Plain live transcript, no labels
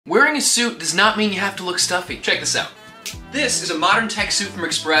Wearing a suit does not mean you have to look stuffy. Check this out. This is a modern tech suit from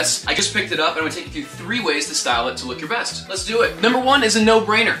Express. I just picked it up and I'm gonna take you through 3 ways to style it to look your best. Let's do it. Number 1 is a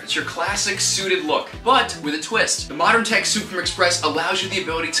no-brainer. It's your classic suited look, but with a twist. The modern tech suit from Express allows you the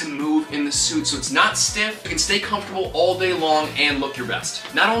ability to move in the suit so it's not stiff, you can stay comfortable all day long and look your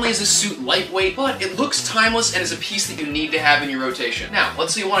best. Not only is this suit lightweight, but it looks timeless and is a piece that you need to have in your rotation. Now,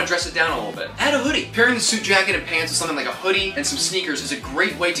 let's say you want to dress it down a little bit. Add a hoodie. Pairing the suit jacket and pants with something like a hoodie and some sneakers is a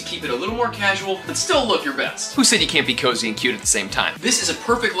great way to keep it a little more casual, but still look your best. Who said you can't be cozy and cute at the same time? This is a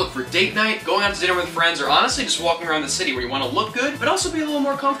perfect look for date night, going out to dinner with friends, or honestly just walking around the city where you want to look good, but also be a little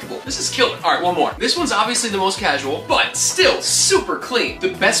more comfortable. This is killer. Alright, one more. This one's obviously the most casual, but still super clean.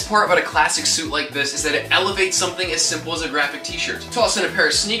 The best part about a classic suit like this is that it elevates something as simple as a graphic t-shirt. Toss in a pair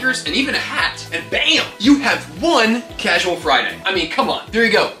of sneakers and even a hat, and bam! You have one casual Friday. I mean, come on. There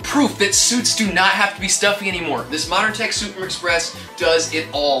you go. Proof that suits do not have to be stuffy anymore. This modern tech suit from Express does it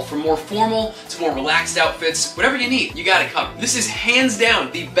all. From more formal to more relaxed outfits, whatever you need, you got it covered. This is hands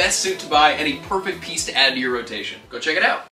down the best suit to buy and a perfect piece to add to your rotation. Go check it out.